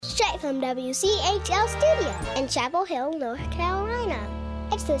Live from WCHL Studio in Chapel Hill, North Carolina.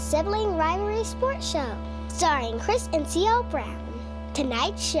 It's the Sibling Rivalry Sports Show, starring Chris and C.L. Brown.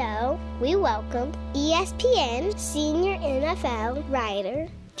 Tonight's show, we welcome ESPN senior NFL writer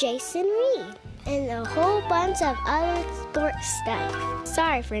Jason Reed and a whole bunch of other sports stuff.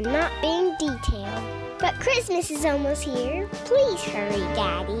 Sorry for not being detailed. But Christmas is almost here. Please hurry,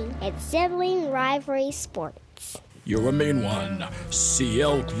 Daddy. It's Sibling Rivalry Sports. You're a mean one,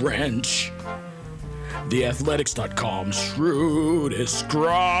 C.L. Grinch. TheAthletics.com shrewd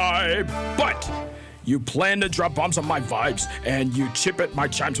scribe. But you plan to drop bombs on my vibes, and you chip at my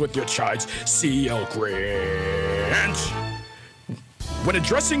chimes with your chides, C.L. Grinch. When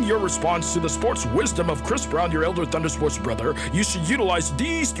addressing your response to the sports wisdom of Chris Brown, your elder Thunder Sports brother, you should utilize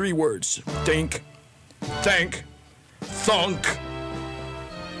these 3 words. Think, thank, thunk.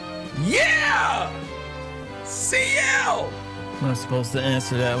 Yeah! CL! Am I supposed to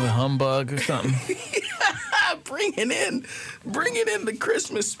answer that with humbug or something? Bringing in the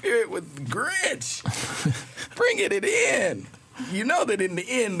Christmas spirit with the Grinch. Bringing it in. You know that in the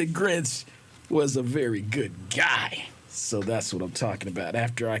end, the Grinch was a very good guy. So that's what I'm talking about.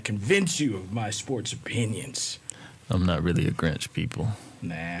 After I convince you of my sports opinions. I'm not really a Grinch, people.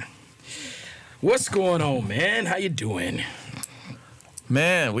 Nah. What's going on, man? How you doing?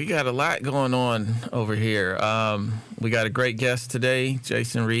 Man, we got a lot going on over here. We got a great guest today,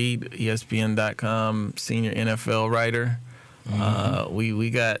 Jason Reed, ESPN.com senior NFL writer. Mm-hmm. We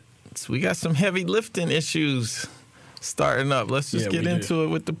got some heavy lifting issues starting up. Let's just get into it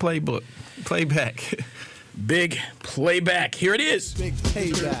with the playback. Big playback. Here it is. Big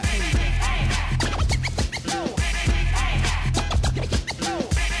payback.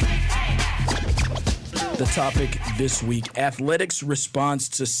 The topic this week, athletics' response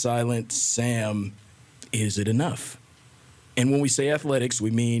to Silent Sam. Is it enough? And when we say athletics, we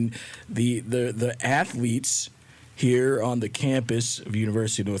mean the athletes here on the campus of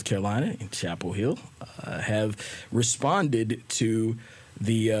University of North Carolina in Chapel Hill have responded to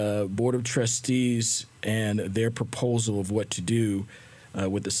the Board of Trustees and their proposal of what to do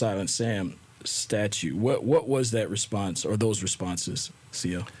with the Silent Sam statue. What was that response, or those responses,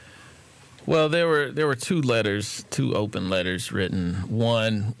 Co? Well, there were 2 open letters written.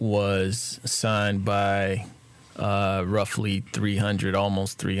 One was signed by roughly 300,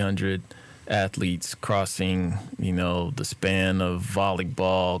 almost 300 athletes crossing, the span of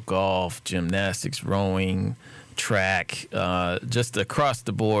volleyball, golf, gymnastics, rowing, track, just across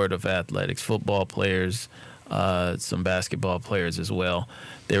the board of athletics, football players, some basketball players as well.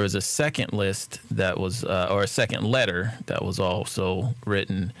 There was a second list that was, or a second letter that was also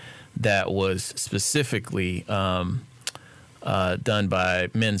written that was specifically done by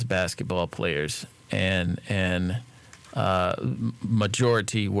men's basketball players, and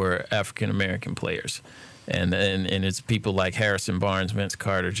majority were African American players. And it's people like Harrison Barnes, Vince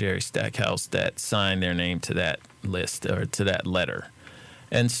Carter, Jerry Stackhouse that signed their name to that list or to that letter.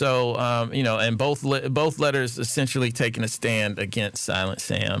 And so, and both letters essentially taking a stand against Silent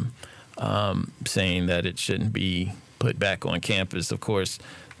Sam, saying that it shouldn't be put back on campus. Of course,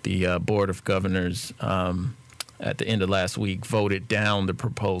 the Board of Governors at the end of last week voted down the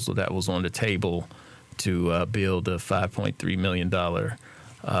proposal that was on the table to build a $5.3 million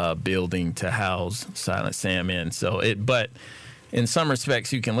building to house Silent Sam in. But in some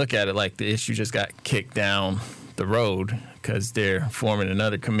respects, you can look at it like the issue just got kicked down the road because they're forming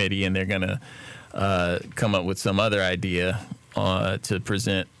another committee and they're going to come up with some other idea to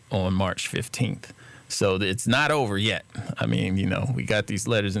present on March 15th. So it's not over yet. I mean, we got these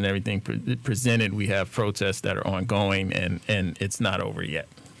letters and everything presented. We have protests that are ongoing, and it's not over yet.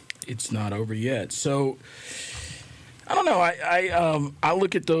 It's not over yet. So I don't know. I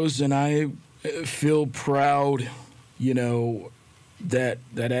look at those and I feel proud, that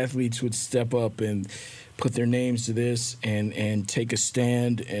athletes would step up and put their names to this and take a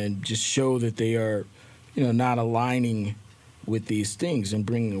stand and just show that they are, not aligning with these things and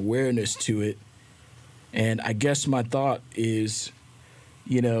bringing awareness to it. And I guess my thought is,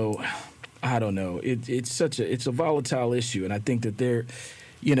 I don't know. It's a volatile issue, and I think that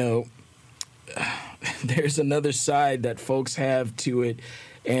there's another side that folks have to it,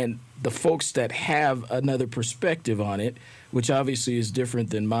 and the folks that have another perspective on it, which obviously is different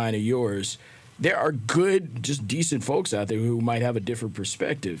than mine or yours. There are good, just decent folks out there who might have a different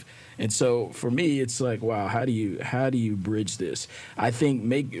perspective. And so for me, it's like, wow, how do you bridge this? I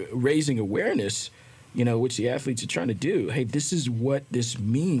think raising awareness, which the athletes are trying to do. Hey, this is what this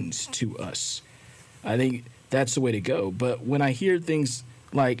means to us. I think that's the way to go. But when I hear things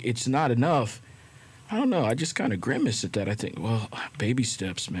like it's not enough, I don't know. I just kind of grimace at that. I think, well, baby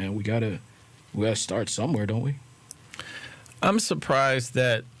steps, man. We gotta start somewhere, don't we? I'm surprised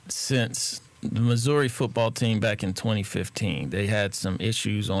that since the Missouri football team back in 2015, they had some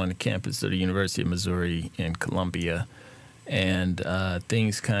issues on the campus of the University of Missouri in Columbia, and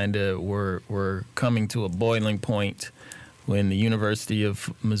things kind of were coming to a boiling point when the University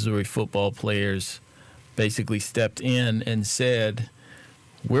of Missouri football players basically stepped in and said,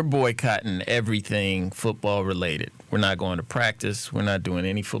 we're boycotting everything football related. We're not going to practice. We're not doing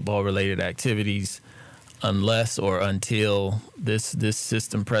any football related activities unless or until this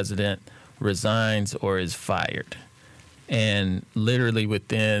system president resigns or is fired. And literally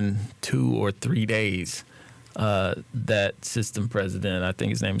within 2 or 3 days, that system president, I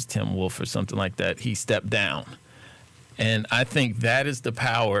think his name is Tim Wolf or something like that, he stepped down. And I think that is the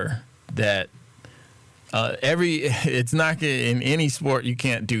power that it's not in any sport you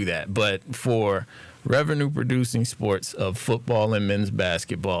can't do that, but for revenue producing sports of football and men's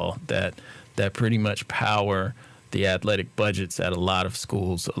basketball that pretty much power the athletic budgets at a lot of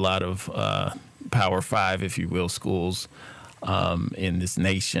schools, a lot of Power 5, if you will, schools in this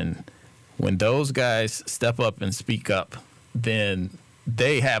nation. When those guys step up and speak up, then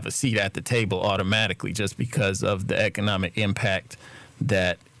they have a seat at the table automatically just because of the economic impact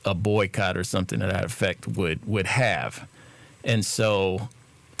that a boycott or something to that effect would have. And so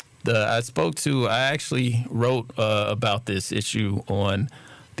I actually wrote about this issue on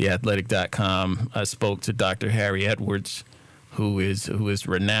theathletic.com. I spoke to Dr. Harry Edwards, who is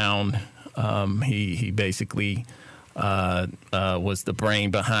renowned. He basically was the brain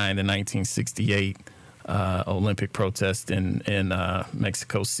behind the 1968 Olympic protest in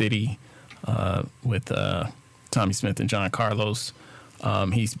Mexico City with Tommy Smith and John Carlos.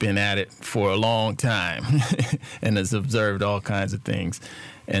 He's been at it for a long time and has observed all kinds of things.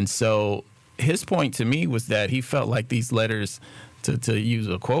 And so his point to me was that he felt like these letters, to use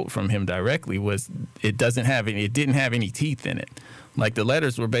a quote from him directly, was it didn't have any teeth in it. Like the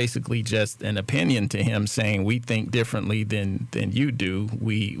letters were basically just an opinion to him saying we think differently than you do.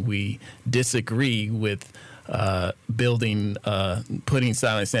 We disagree with putting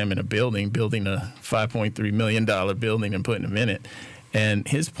Silent Sam in a building a $5.3 million building and putting him in it. And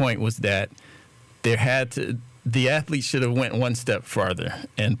his point was that the athletes should have went one step farther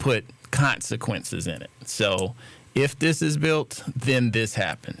and put consequences in it. So if this is built, then this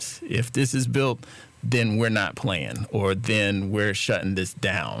happens. If this is built, then we're not playing, or then we're shutting this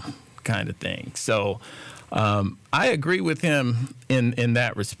down, kind of thing. So I agree with him in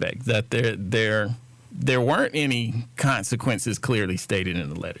that respect, that there weren't any consequences clearly stated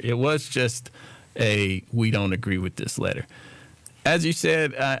in the letter. It was just we don't agree with this letter. As you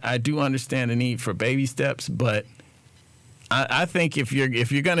said, I do understand the need for baby steps, but I think if you're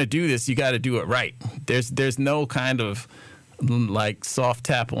going to do this, you got to do it right. There's no kind of like soft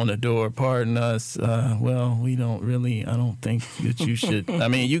tap on the door. Pardon us. Well, we don't really. I don't think that you should. I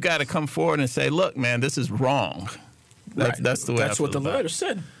mean, you got to come forward and say, "Look, man, this is wrong." That's the way. That's what the letter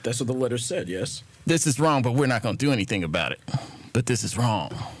said. That's what the letter said. Yes. This is wrong, but we're not going to do anything about it. But this is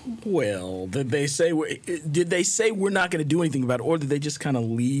wrong. Well, did they say we're not going to do anything about it, or did they just kind of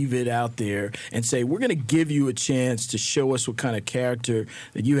leave it out there and say we're going to give you a chance to show us what kind of character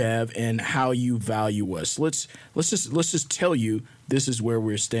that you have and how you value us? Let's just tell you this is where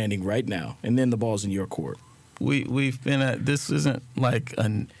we're standing right now, and then the ball's in your court. We've been at this isn't like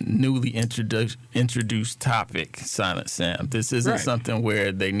a newly introduced topic, Silent Sam. This isn't something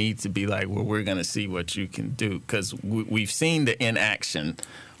where they need to be like, well, we're going to see what you can do, because we've seen the inaction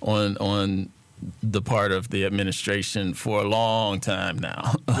on the part of the administration for a long time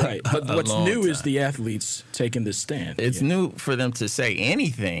now. Right, but what's new is the athletes taking this stand. It's new for them to say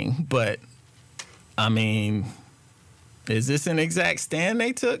anything, but I mean, is this an exact stand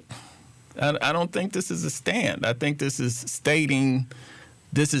they took? I don't think this is a stand. I think this is stating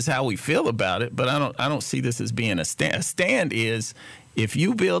this is how we feel about it, but I don't see this as being a stand. A stand is if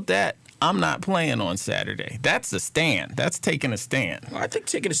you build that, I'm not playing on Saturday. That's a stand. That's taking a stand. I think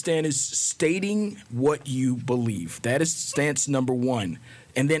taking a stand is stating what you believe. That is stance number one.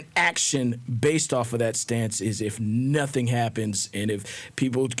 And then action based off of that stance is if nothing happens and if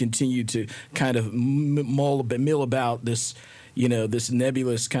people continue to kind of mill about this, this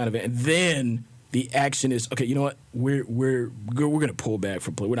nebulous kind of, and then the action is, okay, you know what? We're going to pull back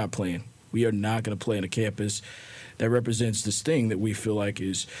from play. We're not playing. We are not going to play on a campus that represents this thing that we feel like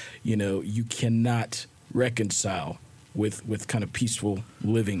is, you cannot reconcile with kind of peaceful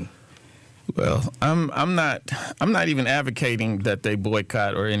living. Well, I'm not even advocating that they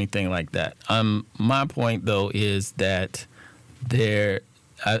boycott or anything like that. My point though is that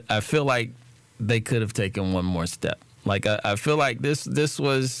I feel like they could have taken one more step. Like I feel like this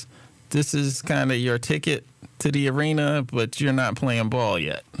is kind of your ticket to the arena, but you're not playing ball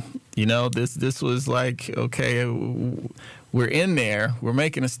yet. You know, this was like, okay, we're in there, we're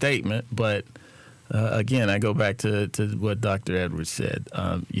making a statement, but again, I go back to what Dr. Edwards said.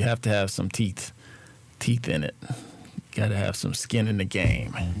 You have to have some teeth in it. You got to have some skin in the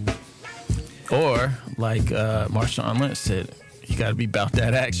game. Or, like Marshawn Lynch said, you got to be about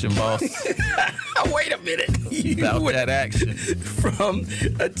that action, boss. Wait a minute. About that action. From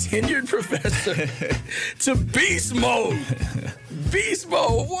a tenured professor to beast mode. Beast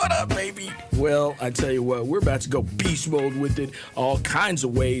mode. What up, baby? Well, I tell you what, we're about to go beast mode with it all kinds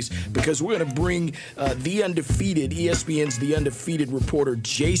of ways because we're going to bring ESPN's The Undefeated reporter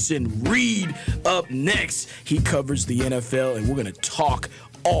Jason Reed up next. He covers the NFL, and we're going to talk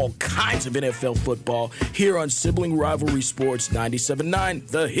all kinds of NFL football here on Sibling Rivalry Sports 97.9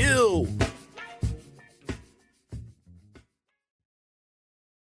 The Hill.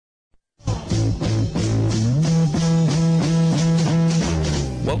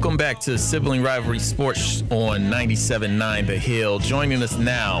 Welcome back to Sibling Rivalry Sports on 97.9 The Hill. Joining us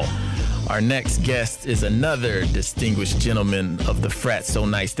now, our next guest is another distinguished gentleman of the frat so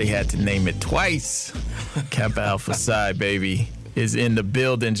nice they had to name it twice. Kappa Alpha Psi, baby, is in the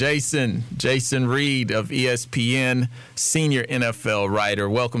building. Jason Reed of ESPN, senior NFL writer.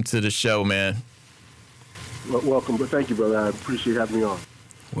 Welcome to the show, man. Welcome. Thank you, brother. I appreciate having me on.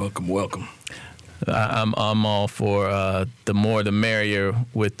 Welcome. I'm all for the more the merrier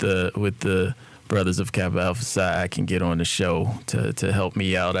with the brothers of Kappa Alpha Psi I can get on the show to help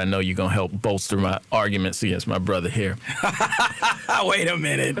me out. I know you're going to help bolster my arguments against my brother here. Wait a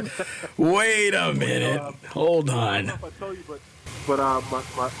minute. Hold on. I don't know if I told you, but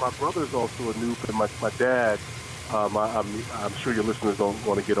my brother's also a noob, and my dad, I'm sure your listeners don't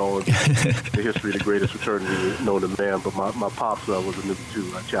want to get on the history of the greatest fraternity known to man, but my pops was a noob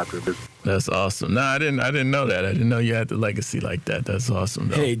too, a chapter of business. That's awesome. No, I didn't know that. I didn't know you had the legacy like that. That's awesome,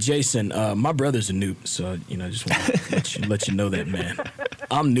 though. Hey, Jason, my brother's a noob, so I just want to let you know that, man.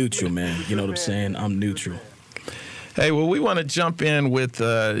 I'm neutral, man. You know what I'm saying? I'm neutral. Hey, well, we want to jump in with,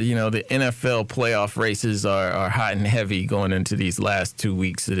 the NFL playoff races are hot and heavy going into these last 2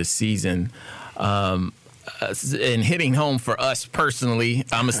 weeks of the season. And hitting home for us personally,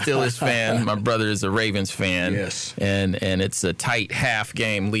 I'm a Steelers fan. My brother is a Ravens fan. Yes. And it's a tight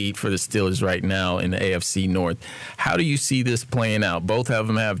half-game lead for the Steelers right now in the AFC North. How do you see this playing out? Both of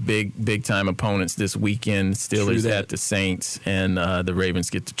them have big-time opponents this weekend. Steelers at the Saints, and the Ravens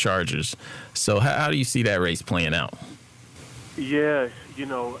get the Chargers. So how do you see that race playing out? Yeah, it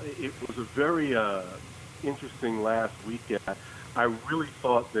was a very interesting last weekend. I really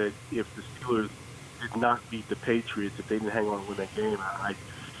thought that if the Steelers did not beat the Patriots, if they didn't hang on and win that game, I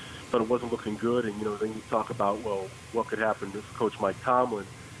thought it wasn't looking good. And, then you talk about, well, what could happen to Coach Mike Tomlin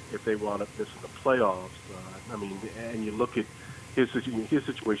if they wound up missing the playoffs. And you look at his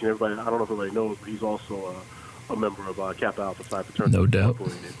situation. Everybody, I don't know if everybody knows, but he's also a member of Kappa Alpha Psi Fraternity. No doubt.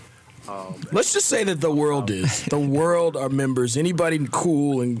 Let's just say that the world is. The world are members. Anybody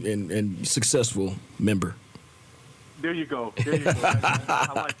cool and successful member. There you go.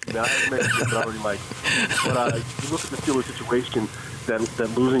 I like it. I haven't mentioned it, but I already like it. But you look at the Steelers situation,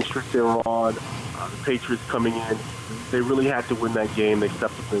 that losing streak they were on, the Patriots coming in, they really had to win that game. They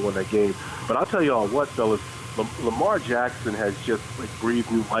stepped up and won that game. But I'll tell you all what, fellas, Lamar Jackson has just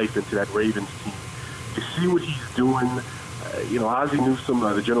breathed new life into that Ravens team. To see what he's doing, Ozzie Newsome,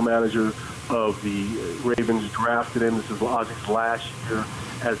 the general manager of the Ravens, drafted him. This is Ozzie's last year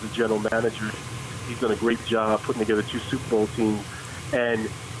as the general manager. He's done a great job putting together 2 Super Bowl teams. And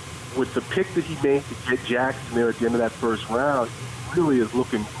with the pick that he made to get Jackson there at the end of that first round, he really is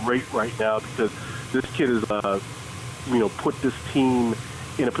looking great right now because this kid has, put this team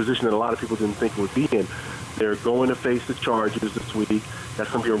in a position that a lot of people didn't think it would be in. They're going to face the Chargers this week. That's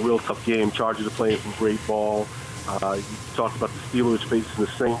going to be a real tough game. Chargers are playing some great ball. You talked about the Steelers facing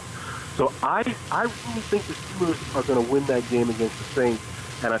the Saints. So I really think the Steelers are going to win that game against the Saints.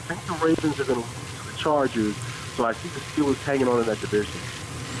 And I think the Ravens are going to lose to the Chargers. So I see the Steelers hanging on in that division.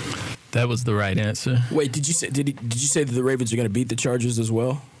 That was the right answer. Wait, did you say that the Ravens are going to beat the Chargers as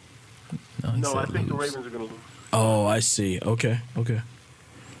well? No, I think the Ravens are going to lose. Oh, I see. Okay.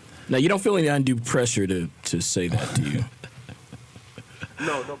 Now, you don't feel any undue pressure to say that, do you?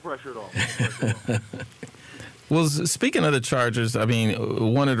 No pressure at all. Well, speaking of the Chargers, I mean,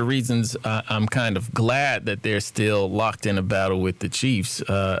 one of the reasons I'm kind of glad that they're still locked in a battle with the Chiefs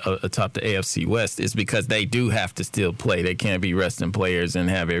atop the AFC West is because they do have to still play. They can't be resting players and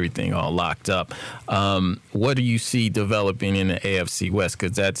have everything all locked up. What do you see developing in the AFC West?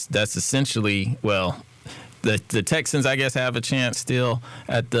 Because that's essentially, well, the Texans, I guess, have a chance still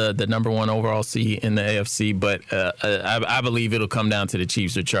at the number one overall seed in the AFC, but I believe it'll come down to the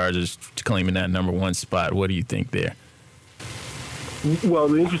Chiefs or Chargers claiming that number one spot. What do you think there? Well,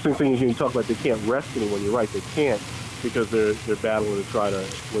 the interesting thing is, you talk about they can't rest anyone. You're right, they can't, because they're battling to try to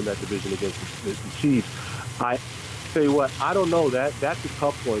win that division against the Chiefs. I tell you what, I don't know. That's a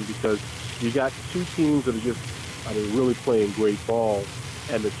tough one, because you got two teams that are just, really playing great ball,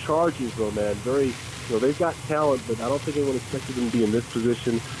 and the Chargers, though, man, they've got talent, but I don't think anyone expected them to be in this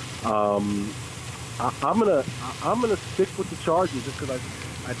position. I'm gonna stick with the Chargers just because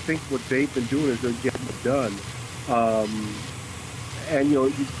I think what they've been doing is they're getting it done. And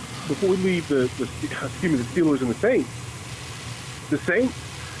before we leave the Steelers and the Saints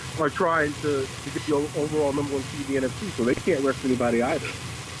are trying to get the overall number one seed in the NFC, so they can't rest anybody either.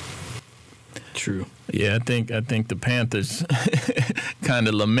 True. Yeah, I think the Panthers kind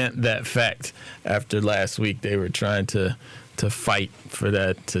of lament that fact after last week. They were trying to fight for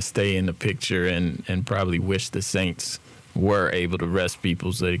that to stay in the picture and probably wish the Saints were able to rest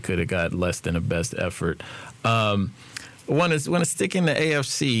people so they could have got less than a best effort. I want to stick in the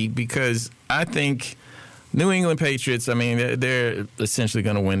AFC because I think New England Patriots, I mean, they're essentially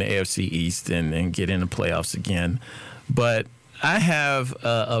going to win the AFC East and get in the playoffs again. But I have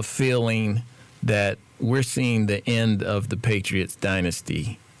a feeling that we're seeing the end of the Patriots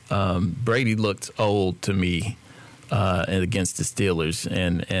dynasty. Brady looked old to me against the Steelers,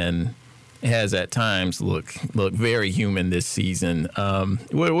 and has at times looked very human this season.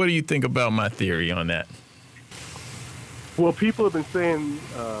 What do you think about my theory on that? Well, people have been saying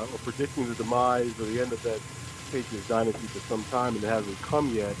or predicting the demise or the end of that Patriots dynasty for some time, and it hasn't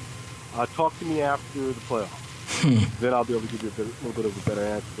come yet. Talk to me after the playoffs. Then I'll be able to give you a little bit of a better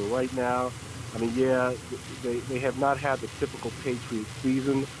answer. But right now, I mean, yeah, they have not had the typical Patriots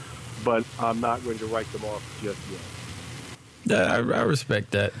season, but I'm not ready to write them off just yet. Yeah, I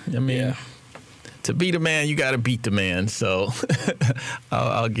respect that. I mean, to beat a man, you got to beat the man. So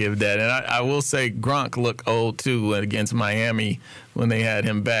I'll give that. And I will say Gronk looked old too against Miami when they had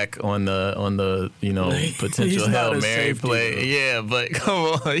him back on the potential Hail Mary play. Though. Yeah, but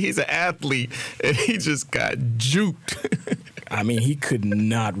come on, he's an athlete and he just got juked. I mean, he could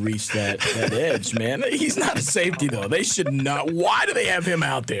not reach that edge, man. He's not a safety, though. They should not. Why do they have him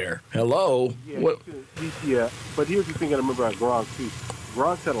out there? Hello? Yeah, but here's the thing I remember on Gronk, too.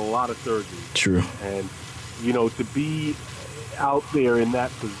 Gronk's had a lot of surgery. True. And, to be out there in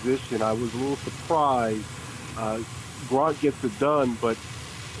that position, I was a little surprised. Gronk gets it done, but,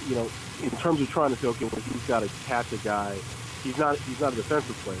 in terms of trying to say, okay, well, he's got to catch a guy, he's not a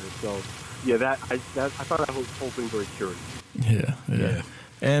defensive player. So, yeah, I thought that whole thing very curious. Yeah.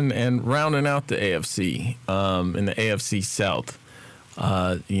 And rounding out the AFC, in the AFC South,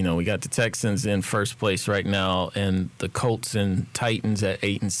 we got the Texans in first place right now, and the Colts and Titans at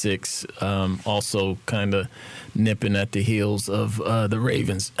 8-6, also kind of nipping at the heels of the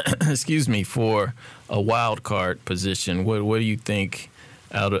Ravens. Excuse me, for a wild card position. What do you think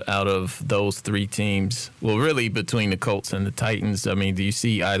out of those three teams? Well, really between the Colts and the Titans. I mean, do you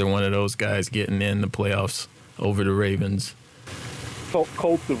see either one of those guys getting in the playoffs over the Ravens?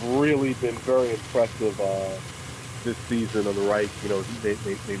 Colts have really been very impressive this season on the right.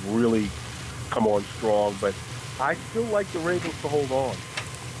 They've really come on strong, but I still like the Ravens to hold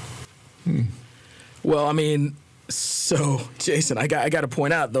on. Well, I mean, so Jason, I got to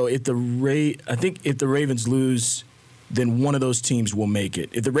point out though, if the Ravens lose, then one of those teams will make it.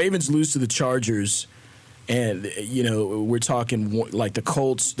 If the Ravens lose to the Chargers, and we're talking like the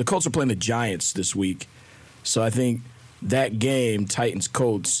Colts are playing the Giants this week, so I think that game,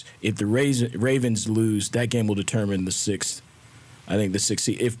 Titans-Colts, if the Ravens lose, that game will determine the sixth. I think the sixth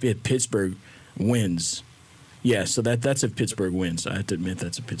seed. If Pittsburgh wins. Yeah, so that's if Pittsburgh wins. I have to admit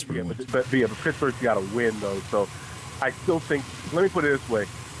that's a Pittsburgh win. But Pittsburgh's got to win, though. So I still think, let me put it this way.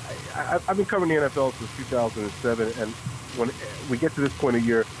 I've been covering the NFL since 2007, and when we get to this point of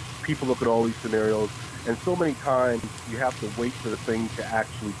year, people look at all these scenarios, and so many times you have to wait for the thing to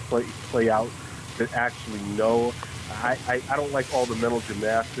actually play out, to actually know. I don't like all the mental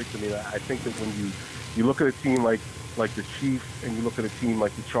gymnastics. I mean, I think that when you look at a team like the Chiefs and you look at a team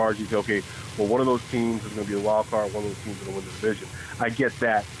like the Chargers, you say, okay, well, one of those teams is going to be a wild card, one of those teams is going to win the division. I get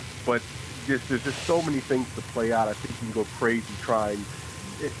that, but there's just so many things to play out. I think you can go crazy trying,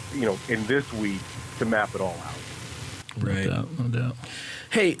 in this week, to map it all out. Right. No doubt.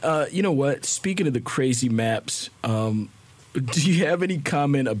 Hey, you know what? Speaking of the crazy maps, do you have any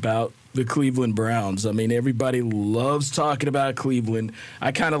comment about the Cleveland Browns? I mean, everybody loves talking about Cleveland.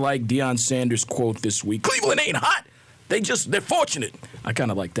 I kind of like Deion Sanders' quote this week. Cleveland ain't hot. They're fortunate. I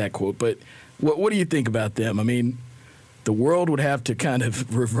kind of like that quote. But what do you think about them? I mean, the world would have to kind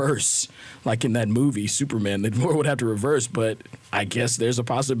of reverse, like in that movie, Superman. The world would have to reverse, but I guess there's a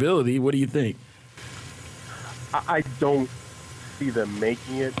possibility. What do you think? I don't see them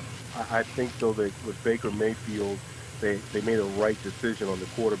making it. I think, though, that with Baker Mayfield, they made a right decision on the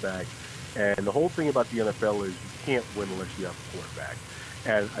quarterback. And the whole thing about the NFL is you can't win unless you have a quarterback.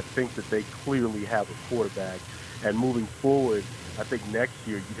 And I think that they clearly have a quarterback. And moving forward, I think next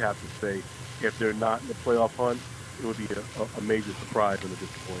year you'd have to say, if they're not in the playoff hunt, it would be a major surprise and a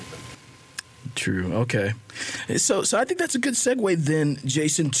disappointment. True. Okay. So I think that's a good segue then,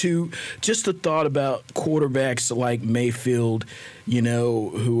 Jason, to just the thought about quarterbacks like Mayfield, you know,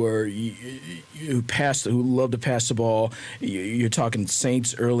 who love to pass the ball. You're talking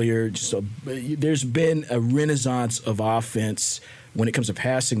Saints earlier. There's been a renaissance of offense when it comes to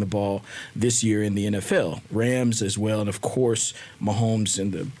passing the ball this year in the NFL. Rams as well, and of course Mahomes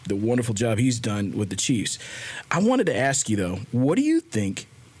and the wonderful job he's done with the Chiefs. I wanted to ask you, though, what do you think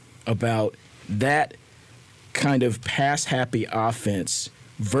about that kind of pass-happy offense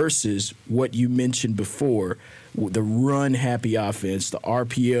versus what you mentioned before, the run-happy offense, the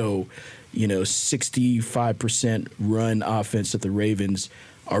RPO, 65% run offense that the Ravens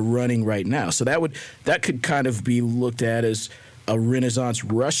are running right now? So that could kind of be looked at as a renaissance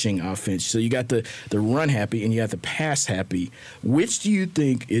rushing offense. So you got the run-happy and you got the pass-happy. Which do you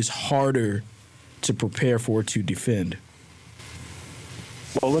think is harder to prepare for, to defend?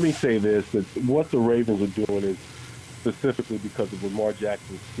 Well, let me say this, that what the Ravens are doing is specifically because of Lamar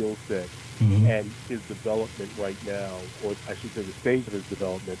Jackson's skill set and his development right now, or I should say the stage of his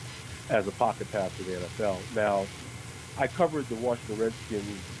development as a pocket passer in the NFL. Now, I covered the Washington Redskins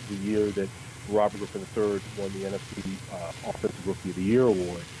the year that Robert Griffin III won the NFC Offensive Rookie of the Year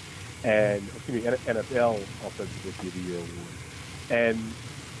award, and NFL Offensive Rookie of the Year award. And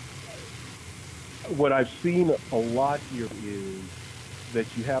what I've seen a lot here is that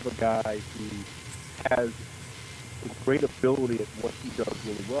you have a guy who has great ability at what he does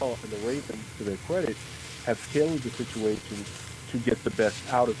really well, and the Ravens, to their credit, have tailored the situation to get the best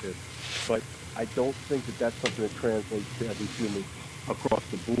out of him. But I don't think that that's something that translates to every human across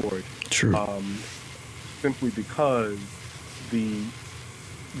the board. True. Simply because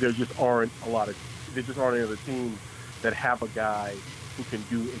there just aren't any other teams that have a guy who can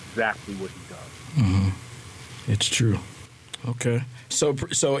do exactly what he does. Mm-hmm. It's true. Okay. So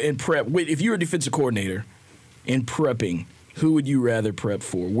in prep, if you were a defensive coordinator in prepping, who would you rather prep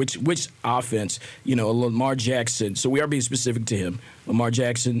for? Which offense? Lamar Jackson. So we are being specific to him. Lamar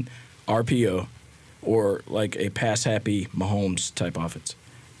Jackson, RPO, or like a pass-happy Mahomes type offense.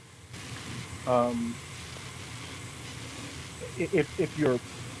 If you're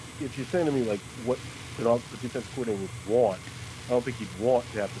saying to me like what the defensive coordinator would want, I don't think he'd want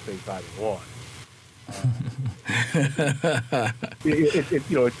to have the same side as one. It's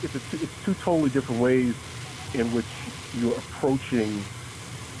two totally different ways in which you're approaching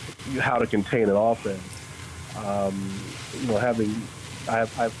how to contain an offense. I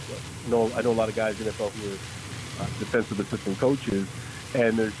know a lot of guys in the NFL who are defensive assistant coaches,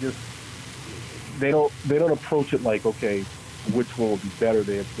 and they don't approach it like, okay, which one will be better.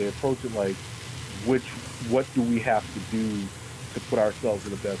 They approach it like, what do we have to do to put ourselves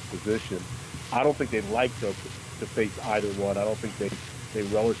in the best position. I don't think they'd like to face either one. I don't think they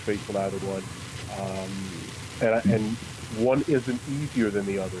relish facing either one. And one isn't easier than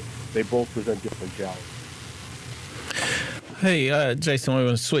the other. They both present different challenges. Hey, Jason, we're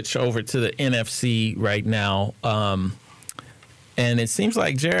going to switch over to the NFC right now. And it seems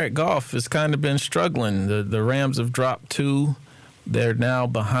like Jared Goff has kind of been struggling. The Rams have dropped 2. They're now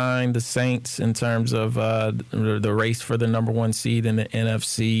behind the Saints in terms of the race for the number 1 seed in the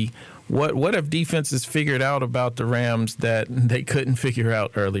NFC. What have defenses figured out about the Rams that they couldn't figure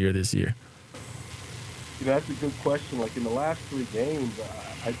out earlier this year? That's a good question. Like in the last 3 games,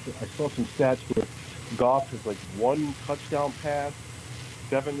 I saw some stats where Goff has like 1 touchdown pass,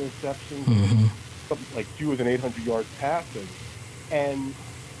 7 interceptions, something like fewer than 800 yards passing. And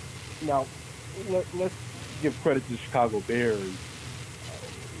now let's give credit to the Chicago Bears.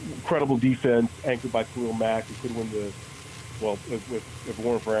 Incredible defense anchored by Khalil Mack, who could win if it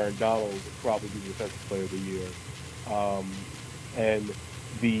weren't for Aaron Donald, would probably be the defensive player of the year. And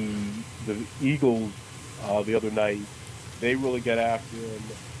the Eagles the other night, they really got after him.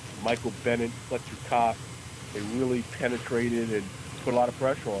 Michael Bennett, Fletcher Cox. They really penetrated and put a lot of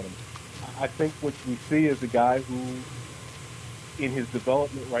pressure on him. I think what we see is a guy who, in his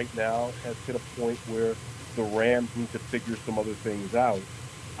development right now, has hit a point where the Rams need to figure some other things out.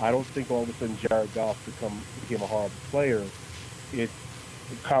 I don't think all of a sudden Jared Goff became a horrible player. It's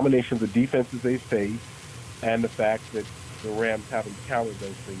a combination of the defenses they face and the fact that the Rams haven't countered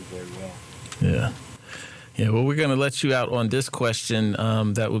those things very well. Yeah. Yeah, well, we're going to let you out on this question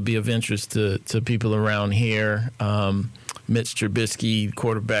that would be of interest to people around here. Mitch Trubisky,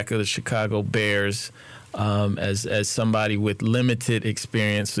 quarterback of the Chicago Bears, as somebody with limited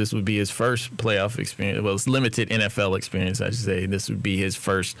experience, this would be his first playoff experience. Well, it's limited NFL experience, I should say. This would be his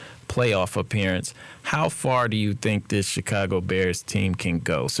first playoff appearance. How far do you think this Chicago Bears team can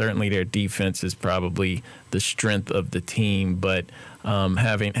go? Certainly their defense is probably the strength of the team, but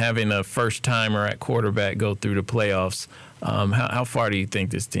having a first-timer at quarterback go through the playoffs, how far do you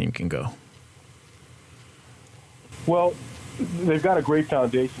think this team can go? Well, they've got a great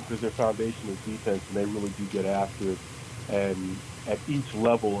foundation because their foundation is defense, and they really do get after it. And at each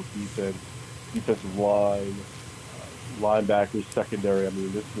level of defense, defensive line, linebackers, secondary, I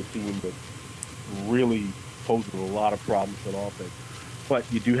mean, this is a team that really poses a lot of problems on offense. But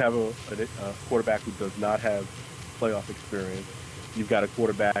you do have a quarterback who does not have playoff experience. You've got a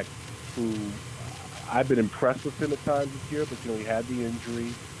quarterback who I've been impressed with him at times this year, but, he had the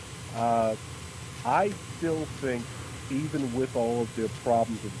injury. I still think, even with all of their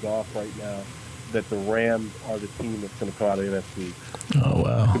problems with Goff right now, that the Rams are the team that's going to come out of the NFC. Oh,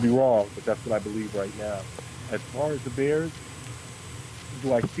 wow. I could be wrong, but that's what I believe right now. As far as the Bears,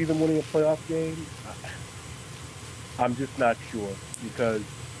 do I see them winning a playoff game? I'm just not sure, because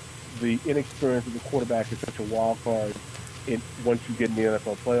the inexperience of the quarterback is such a wild card once you get in the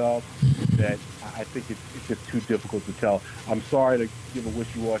NFL playoffs that I think it's just too difficult to tell. I'm sorry to give a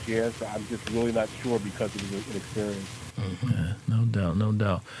wishy-washy answer. I'm just really not sure because of his inexperience. Yeah, no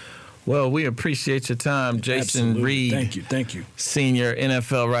doubt. Well, we appreciate your time, Jason Reed. Thank you. Senior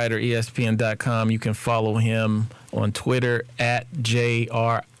NFL writer, ESPN.com. You can follow him on Twitter at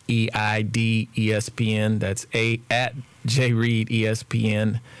JREID ESPN. That's at JReed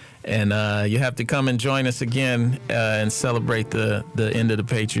ESPN. And you have to come and join us again and celebrate the end of the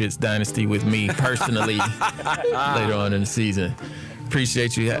Patriots dynasty with me personally later on in the season.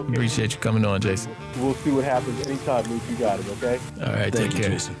 Appreciate you coming on, Jason. We'll see what happens anytime. Luke, you got it, okay? All right, take care.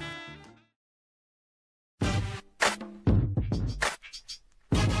 Jason.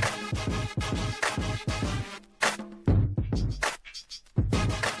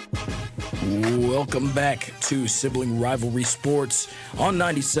 Welcome back to Sibling Rivalry Sports on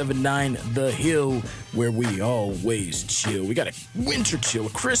 97.9 The Hill, where we always chill. We got a winter chill, a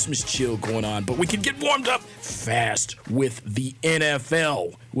Christmas chill going on, but we can get warmed up fast with the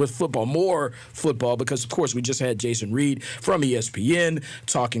NFL, with football, more football, because, of course, we just had Jason Reed from ESPN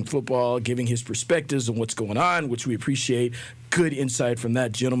talking football, giving his perspectives on what's going on, which we appreciate. Good insight from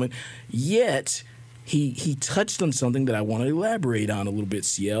that gentleman. Yet he touched on something that I want to elaborate on a little bit,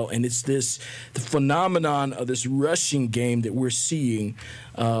 CL, and it's the phenomenon of this rushing game that we're seeing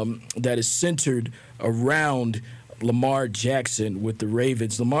that is centered around Lamar Jackson with the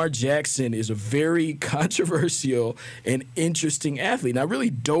Ravens. Lamar Jackson is a very controversial and interesting athlete. And I really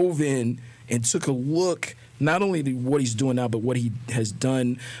dove in and took a look not only to what he's doing now, but what he has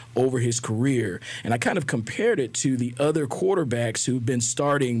done over his career. And I kind of compared it to the other quarterbacks who've been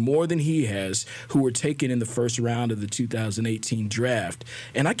starting more than he has, who were taken in the first round of the 2018 draft.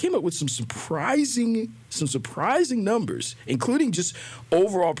 And I came up with some surprising numbers, including just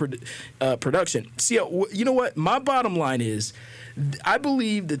overall production. See, you know what? My bottom line is, I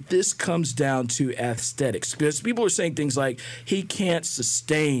believe that this comes down to aesthetics, because people are saying things like he can't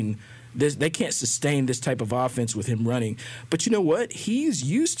sustain this. They can't sustain this type of offense with him running. But you know what? He's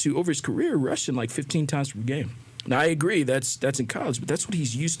used to, over his career, rushing like 15 times per game. Now, I agree that's in college, but that's what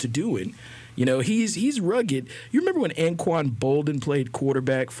he's used to doing. You know, he's rugged. You remember when Anquan Boldin played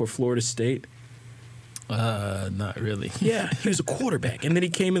quarterback for Florida State? Not really. Yeah, he was a quarterback, and then he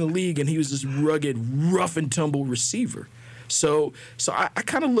came in the league, and he was this rugged, rough and tumble receiver. So I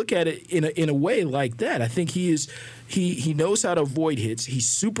kind of look at it in a way like that. I think he knows how to avoid hits. He's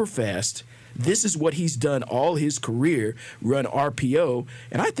super fast. This is what he's done all his career, run RPO.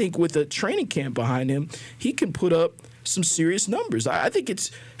 And I think with a training camp behind him, he can put up some serious numbers. I think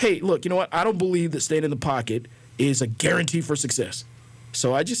hey, look, you know what? I don't believe that staying in the pocket is a guarantee for success.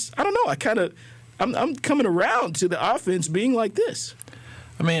 So I don't know. I'm coming around to the offense being like this.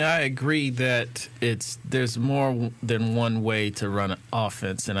 I mean, I agree that there's more than one way to run an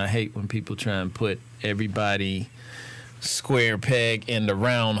offense, and I hate when people try and put everybody square peg in the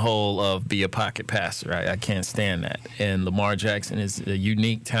round hole of be a pocket passer. I can't stand that. And Lamar Jackson is a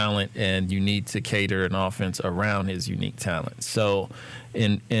unique talent, and you need to cater an offense around his unique talent. So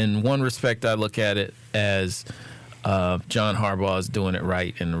in one respect, I look at it as John Harbaugh is doing it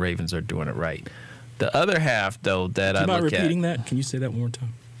right and the Ravens are doing it right. The other half, though, that I look at... Do you mind repeating that? Can you say that one more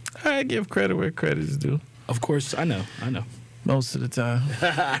time? I give credit where credit is due. Of course, I know. Most of the time.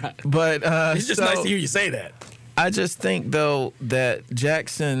 But it's just nice to hear you say that. I just think, though, that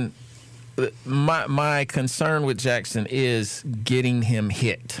Jackson, my concern with Jackson is getting him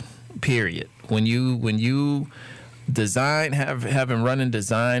hit, period. When you design, have him running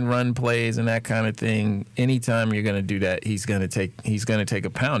design run plays and that kind of thing, anytime you're going to do that, he's going to take a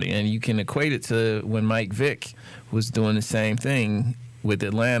pounding. And you can equate it to when Mike Vick was doing the same thing with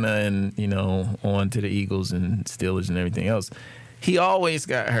Atlanta and, on to the Eagles and Steelers and everything else. He always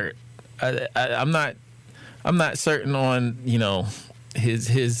got hurt. I'm not certain on, his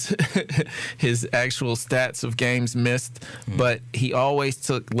his actual stats of games missed, but he always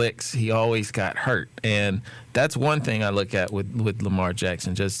took licks. He always got hurt, and that's one thing I look at with Lamar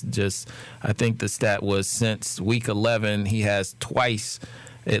Jackson. Just I think the stat was since week 11 he has twice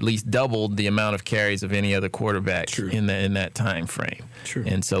at least doubled the amount of carries of any other quarterback in that time frame. True.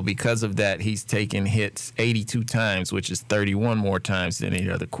 And so because of that, he's taken hits 82 times, which is 31 more times than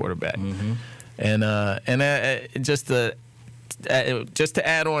any other quarterback. Mm-hmm. And just to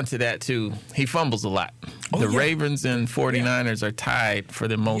add on to that, too, he fumbles a lot. Ravens and 49ers are tied for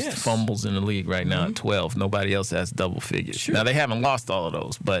the most fumbles in the league right now at 12. Nobody else has double figures. Sure. Now, they haven't lost all of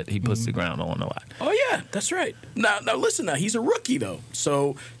those, but he puts the ground on a lot. Oh, yeah, that's right. Now listen, he's a rookie, though.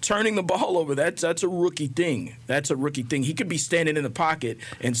 So turning the ball over, that's a rookie thing. That's a rookie thing. He could be standing in the pocket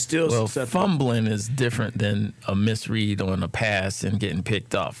and still fumbling is different than a misread on a pass and getting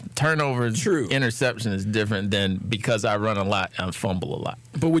picked off. Turnovers, interception is different than because I run a lot, I fumble a lot.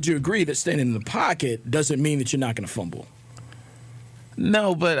 But would you agree that standing in the pocket doesn't mean that you're not going to fumble?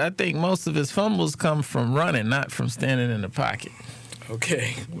 No, but I think most of his fumbles come from running, not from standing in the pocket.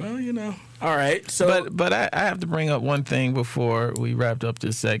 Okay. Well, All right. So, but I have to bring up one thing before we wrapped up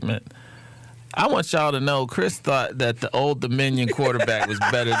this segment. I want y'all to know Chris thought that the Old Dominion quarterback was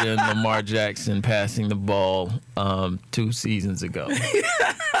better than Lamar Jackson passing the ball 2 seasons ago.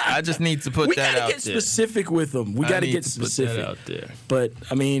 I just need to put that out there. We got to get specific with him. We got to get specific. Put that out there. But,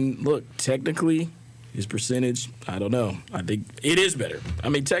 look, technically, his percentage, I don't know. I think it is better.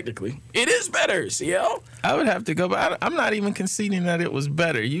 Technically, it is better, CL. I would have to go, but I'm not even conceding that it was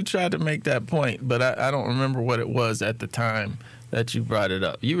better. You tried to make that point, but I don't remember what it was at the time that you brought it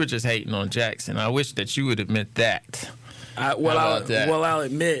up. You were just hating on Jackson. I wish that you would admit that. What I'll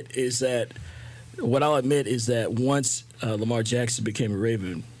admit is that once Lamar Jackson became a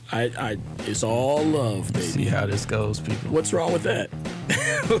Raven, it's all love, baby. See how this goes, people. What's wrong with that?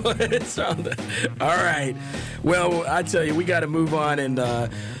 What's wrong with that? All right. Well, I tell you, we got to move on, and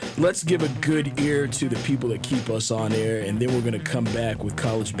let's give a good ear to the people that keep us on air, and then we're going to come back with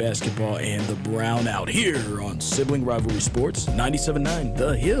college basketball and the Brownout here on Sibling Rivalry Sports, 97.9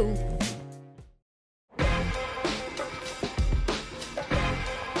 The Hill.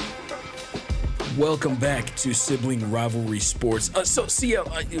 Welcome back to Sibling Rivalry Sports. So, CL,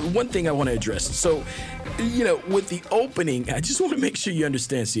 one thing I want to address. So, with the opening, I just want to make sure you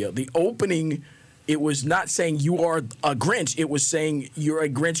understand, CL. The opening, it was not saying you are a Grinch. It was saying you're a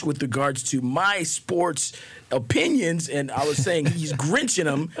Grinch with regards to my sports opinions, and I was saying he's Grinching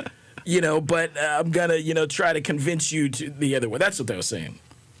them, but I'm going to, try to convince you to the other way. That's what they were saying.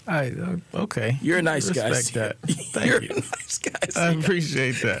 Okay. You're a nice guy. Respect that. Thank You're you. a nice guy. I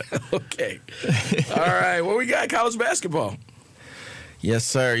appreciate that. Okay. All right. What we got? College basketball. Yes,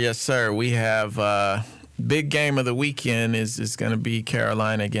 sir. Yes, sir. We have big game of the weekend is going to be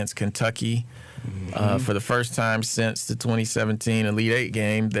Carolina against Kentucky for the first time since the 2017 Elite Eight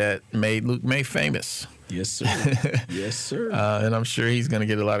game that made Luke May famous. Yes, sir. Yes, sir. And I'm sure he's going to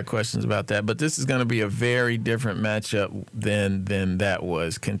get a lot of questions about that. But this is going to be a very different matchup than that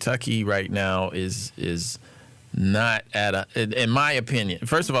was. Kentucky right now is not in my opinion.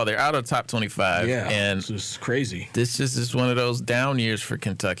 First of all, they're out of the top 25. Yeah, and it's just crazy. This just is one of those down years for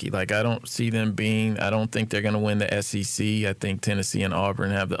Kentucky. Like, I don't see them I don't think they're going to win the SEC. I think Tennessee and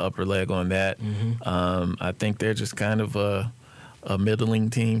Auburn have the upper leg on that. Mm-hmm. I think they're just kind of a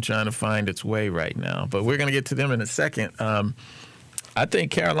middling team trying to find its way right now. But we're going to get to them in a second. I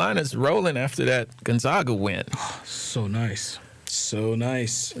think Carolina's rolling after that Gonzaga win. So nice. So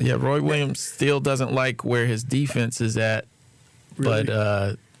nice. Yeah, Roy Williams still doesn't like where his defense is at. Really?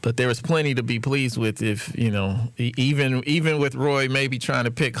 But But there was plenty to be pleased with if, even with Roy maybe trying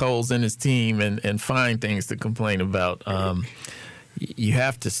to pick holes in his team and find things to complain about. You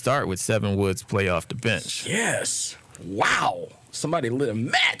have to start with Seven Woods play off the bench. Yes. Wow. Somebody lit a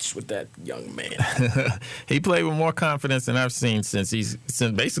match with that young man. He played with more confidence than I've seen since he's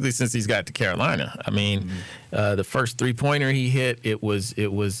got to Carolina. I mean, the first 3-pointer he hit, it was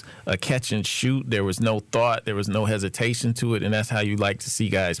a catch and shoot. There was no thought, there was no hesitation to it, and that's how you like to see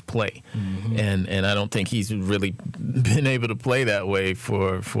guys play. And I don't think he's really been able to play that way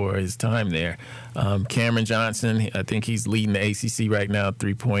for his time there. Cameron Johnson, I think he's leading the ACC right now,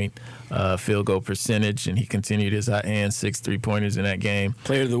 3-point field goal percentage, and he continued his hot hand, 6 3-pointers in that game.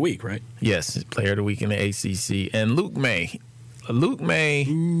 Player of the week, right? Yes, player of the week in the ACC. And Luke May.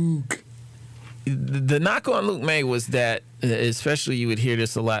 The knock on Luke May was that, especially you would hear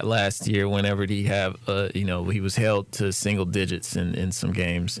this a lot last year whenever he was held to single digits in some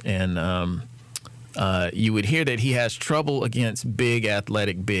games. And you would hear that he has trouble against big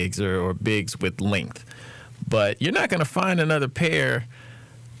athletic bigs or bigs with length. But you're not going to find another pair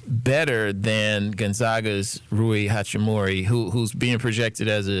better than Gonzaga's Rui Hachimura, who's being projected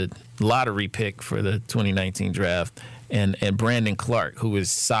as a lottery pick for the 2019 draft, and Brandon Clark, who is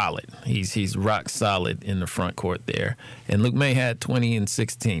solid. He's rock solid in the front court there. And Luke May had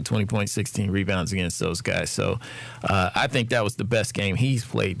 20.16 rebounds against those guys. So I think that was the best game he's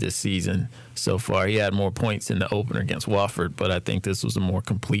played this season so far. He had more points in the opener against Wofford, but I think this was a more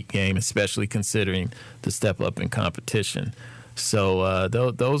complete game, especially considering the step up in competition. So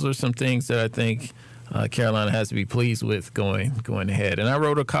those are some things that I think Carolina has to be pleased with going ahead. And I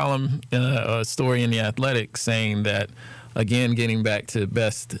wrote a story in The Athletic saying that, again, getting back to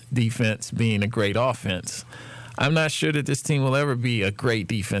best defense being a great offense, I'm not sure that this team will ever be a great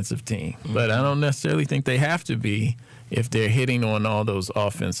defensive team. But I don't necessarily think they have to be if they're hitting on all those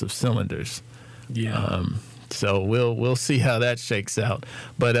offensive cylinders. Yeah. So we'll see how that shakes out.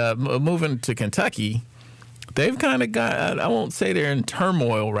 But moving to Kentucky, they've kind of got, I won't say they're in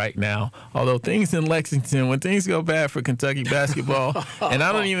turmoil right now, although things in Lexington, when things go bad for Kentucky basketball, and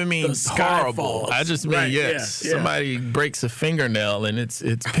I don't even mean horrible, I just mean, right, somebody breaks a fingernail and it's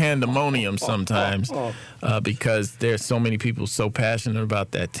pandemonium sometimes because there's so many people so passionate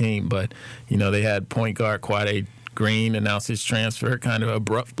about that team. But, they had point guard Quade Green announce his transfer kind of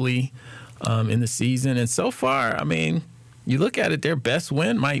abruptly in the season. And so far, I mean, you look at it, their best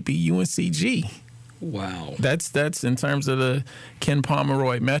win might be UNCG. Wow. That's in terms of the Ken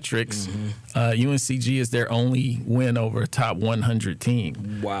Pomeroy metrics. UNCG is their only win over a top 100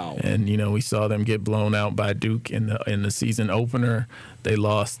 team. Wow. And we saw them get blown out by Duke in the season opener. They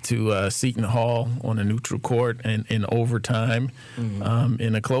lost to Seton Hall on a neutral court and in overtime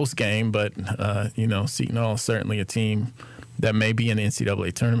in a close game. But Seton Hall is certainly a team that may be in the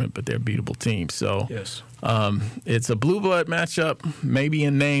NCAA tournament, but they're a beatable team. So yes. It's a blue blood matchup, maybe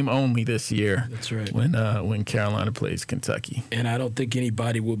in name only this year. That's right. When Carolina plays Kentucky. And I don't think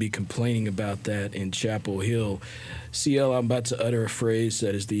anybody will be complaining about that in Chapel Hill. CL, I'm about to utter a phrase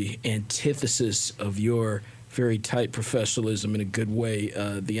that is the antithesis of your very tight professionalism in a good way.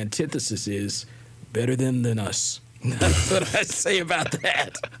 The antithesis is better them than us. That's what I say about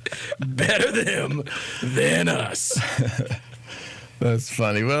that. Better them than us. That's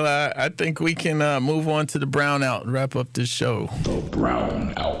funny. Well, I think we can move on to the brownout and wrap up this show. The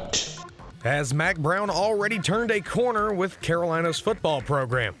brownout. Has Mack Brown already turned a corner with Carolina's football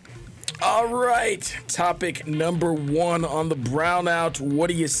program? All right. Topic number 1 on the brownout.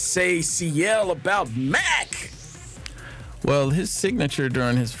 What do you say, CL, about Mack? Well, his signature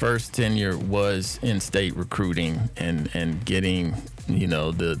during his first tenure was in-state recruiting and getting,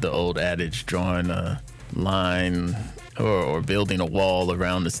 the old adage, drawing a line or building a wall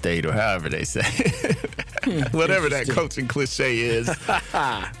around the state, or however they say whatever that coaching cliche is.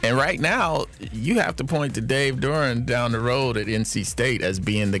 And right now, you have to point to Dave Doeren down the road at NC State as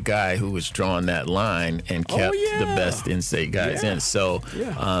being the guy who was drawing that line and kept the best in-state guys in. So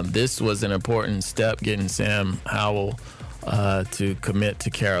this was an important step, getting Sam Howell to commit to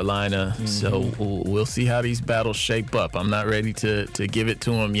Carolina. So we'll see how these battles shape up. I'm not ready to give it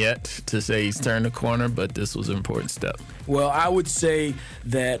to him yet to say he's turned the corner, but this was an important step. Well, I would say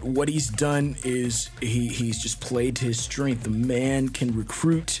that what he's done is he's just played to his strength. The man can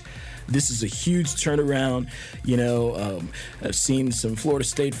recruit. This is a huge turnaround. I've seen some Florida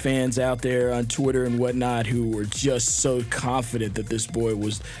State fans out there on Twitter and whatnot who were just so confident that this boy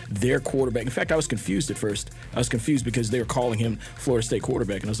was their quarterback. In fact, I was confused at first. I was confused because they were calling him Florida State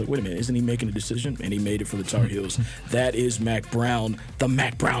quarterback. And I was like, wait a minute, isn't he making a decision? And he made it for the Tar Heels. That is Mack Brown, the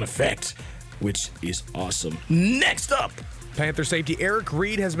Mack Brown effect. which is awesome. Next up, Panther safety Eric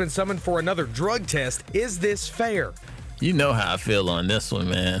Reed has been summoned for another drug test. Is this fair? You know how I feel on this one,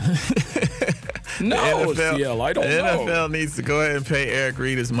 man. no, CL, I don't the know. NFL needs to go ahead and pay Eric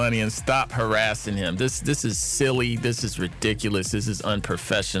Reed his money and stop harassing him. This is silly. This is ridiculous. This is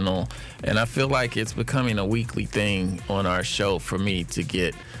unprofessional. And I feel like it's becoming a weekly thing on our show for me to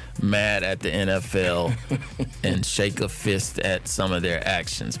get mad at the NFL and shake a fist at some of their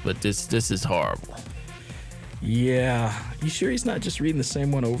actions. But this is horrible. Yeah. You sure he's not just reading the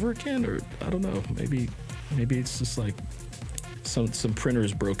same one over again? Or, I don't know, maybe it's just like some printer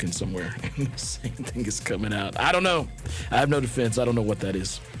is broken somewhere. Same thing is coming out. I don't know. I have no defense. I don't know what that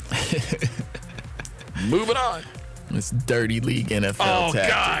is. Moving on. It's dirty league NFL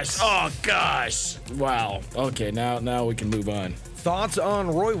tactics. Oh, gosh. Wow. Okay, now we can move on. Thoughts on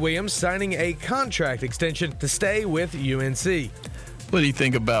Roy Williams signing a contract extension to stay with UNC? What do you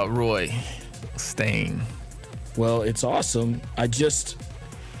think about Roy staying? Well, it's awesome. I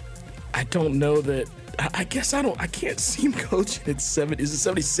don't know that. I can't see him coaching at 7. Is it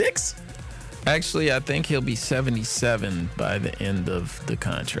 76? Actually, I think he'll be 77 by the end of the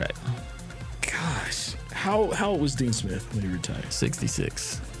contract. Gosh. How old was Dean Smith when he retired?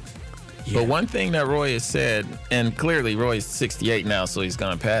 66. Yeah. But one thing that Roy has said, and clearly Roy's 68 now, so he's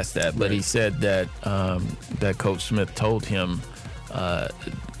gone past that, but he said that that Coach Smith told him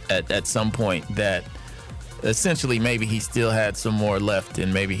at some point that essentially maybe he still had some more left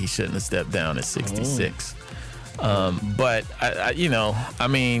and maybe he shouldn't have stepped down at 66. But, I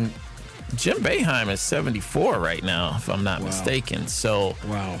mean, Jim Boeheim is 74 right now, if I'm not mistaken. So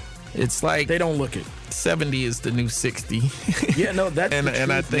it's like they don't look it. 70 is the new 60. Yeah, no, that's and the truth,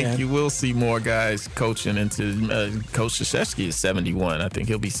 I think man. you will see more guys coaching into Coach Krzyzewski is 71. I think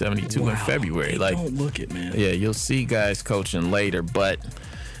he'll be 72 in February. They don't look it, man. Yeah, you'll see guys coaching later, but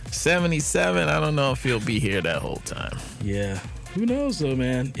 77, I don't know if he'll be here that whole time. Yeah. Who knows, though,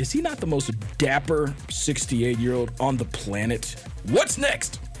 man? Is he not the most dapper 68-year-old on the planet? What's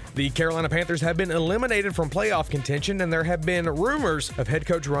next? The Carolina Panthers have been eliminated from playoff contention, and there have been rumors of head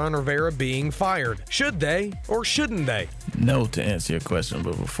coach Ron Rivera being fired. Should they or shouldn't they? No, to answer your question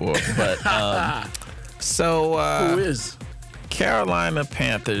before. But who is? Carolina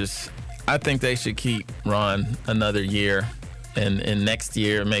Panthers, I think they should keep Ron another year, and next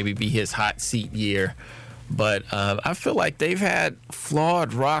year maybe be his hot seat year. But I feel like they've had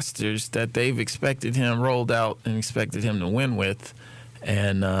flawed rosters that they've expected him rolled out and expected him to win with.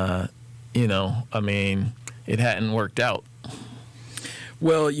 And, it hadn't worked out.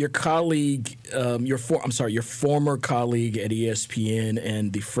 Well, your colleague, your former colleague at ESPN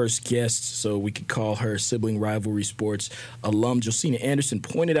and the first guest, so we could call her Sibling Rivalry Sports alum, Josina Anderson,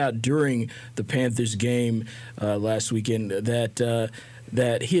 pointed out during the Panthers game last weekend that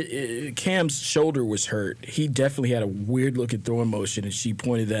Cam's shoulder was hurt. He definitely had a weird-looking throwing motion, and she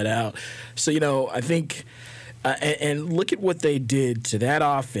pointed that out. So, I think and look at what they did to that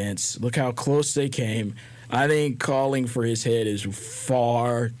offense. Look how close they came. I think calling for his head is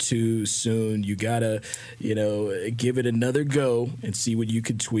far too soon. You got to, give it another go and see what you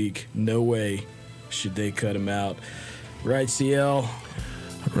could tweak. No way should they cut him out. Right, CL?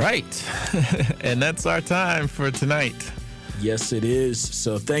 Right. And that's our time for tonight. Yes, it is.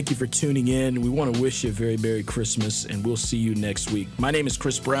 So thank you for tuning in. We want to wish you a very Merry Christmas, and we'll see you next week. My name is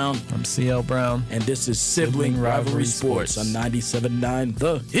Chris Brown. I'm CL Brown. And this is Sibling Rivalry Sports on 97.9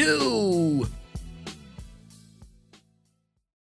 The Hill.